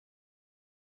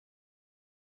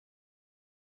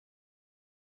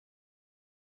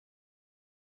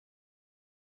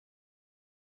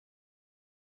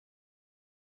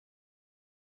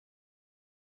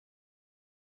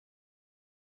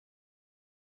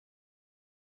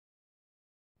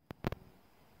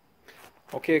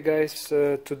Okay guys,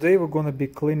 today we're going to be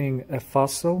cleaning a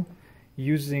fossil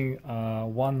using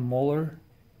 1 molar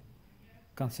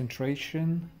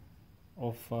concentration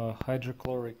of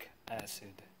hydrochloric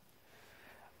acid.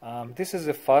 This is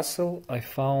a fossil I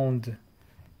found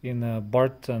in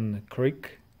Barton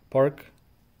Creek Park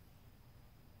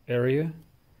area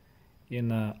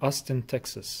in Austin,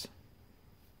 Texas.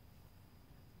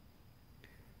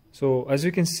 So as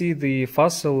you can see, the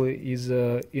fossil is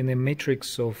in a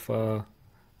matrix of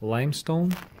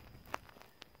limestone,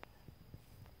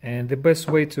 and the best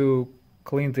way to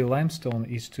clean the limestone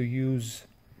is to use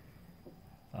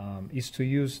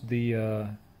the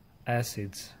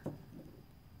acids.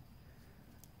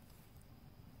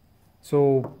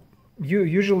 So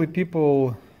usually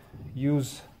people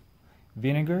use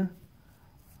vinegar,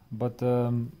 but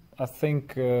I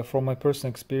think from my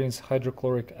personal experience,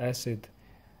 hydrochloric acid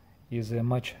is a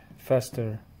much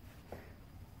faster.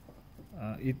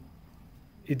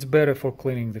 It's better for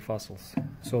cleaning the fossils.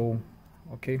 So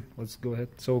okay, let's go ahead.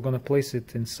 So we're gonna place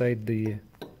it inside the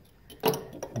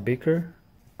beaker.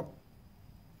 All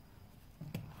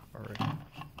right.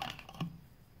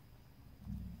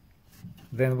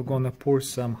 Then we're gonna pour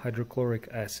some hydrochloric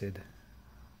acid.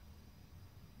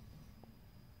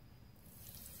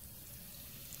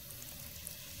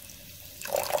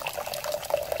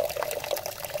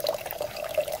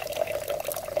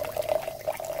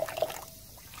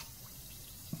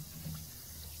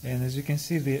 And as you can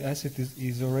see, the acid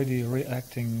is already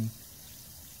reacting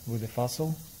with the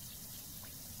fossil.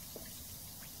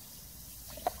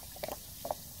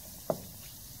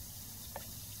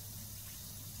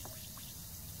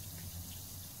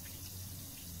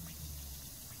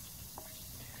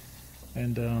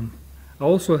 And I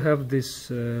also have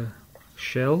this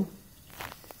shell.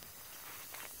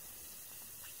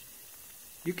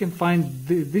 You can find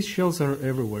these shells are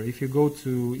everywhere. If you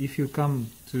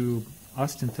come to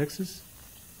Austin, Texas,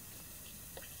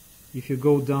 if you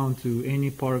go down to any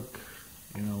park,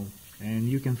 and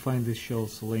you can find these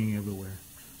shells laying everywhere.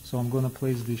 So I'm gonna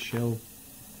place this shell.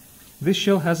 This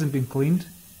shell hasn't been cleaned,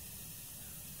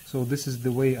 so this is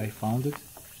the way I found it.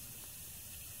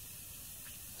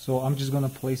 So I'm just gonna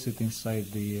place it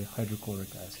inside the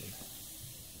hydrochloric acid.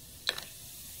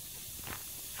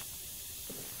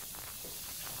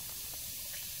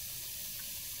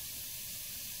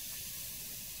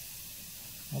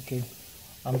 Okay,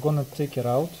 I'm gonna take it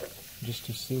out just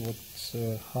to see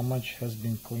how much has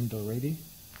been cleaned already.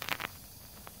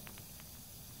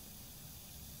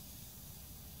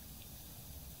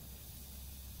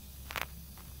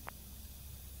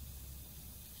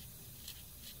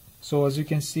 So as you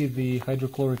can see, the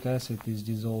hydrochloric acid is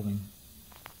dissolving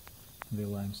the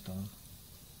limestone.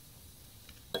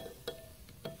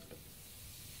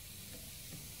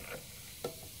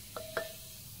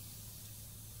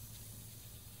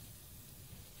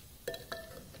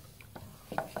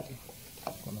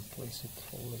 Place it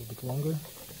for a little bit longer.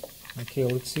 Okay,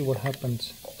 let's see what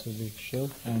happens to the shell.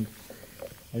 And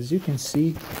as you can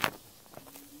see,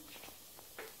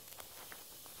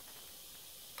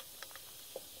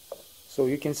 so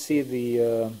you can see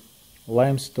the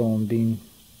limestone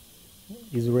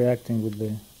is reacting with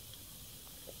the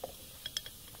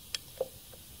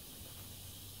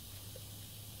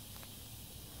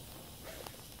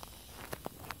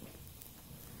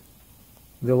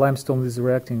limestone is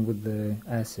reacting with the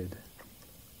acid.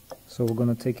 So we're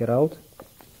gonna take it out,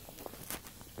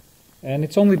 and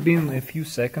it's only been a few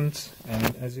seconds.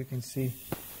 And as you can see,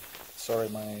 sorry,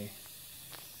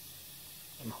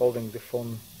 I'm holding the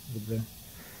phone with the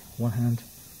one hand.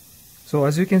 So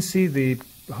as you can see,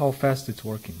 how fast it's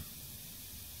working.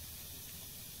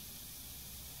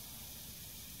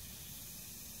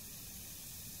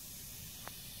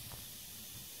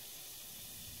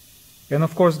 And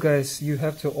of course, guys, you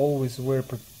have to always wear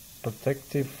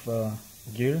protective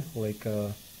gear, like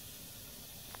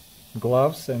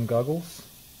gloves and goggles.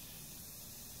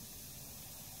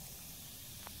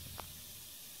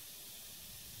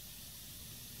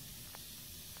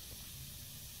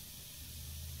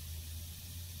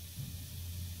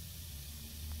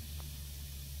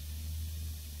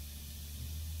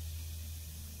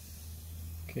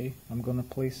 Okay, I'm gonna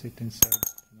place it inside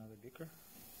another beaker.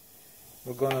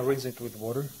 We're gonna rinse it with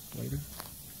water later.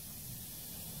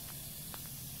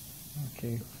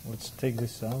 Okay, let's take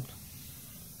this out.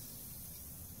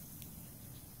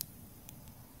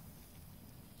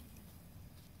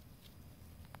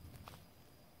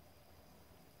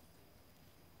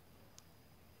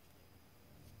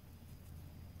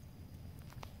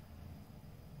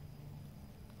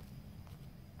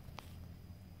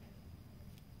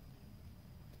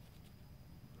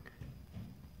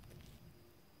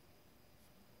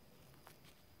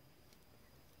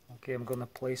 Okay, I'm gonna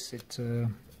place it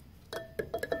I'm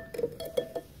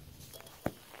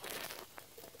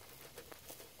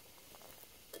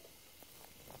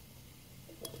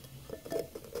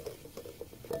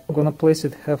gonna place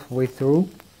it halfway through.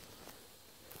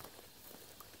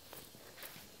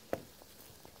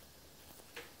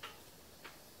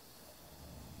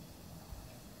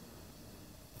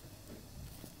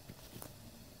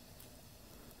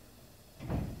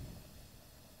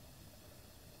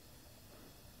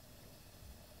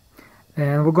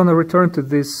 And we're gonna return to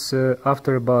this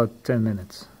after about 10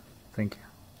 minutes. Thank you.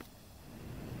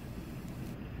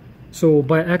 So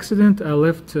by accident I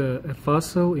left a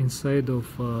fossil inside of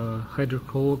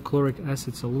hydrochloric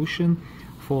acid solution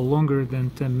for longer than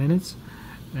 10 minutes,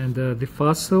 and the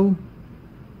fossil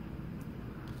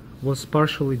was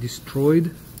partially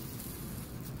destroyed.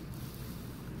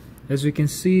 As you can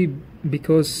see,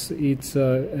 because it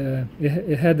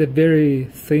had a very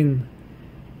thin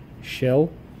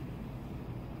shell,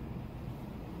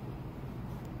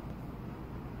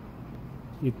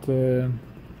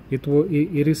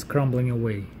 it is crumbling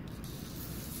away.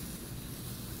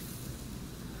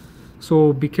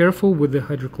 So be careful with the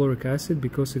hydrochloric acid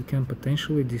because it can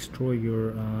potentially destroy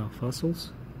your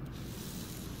fossils.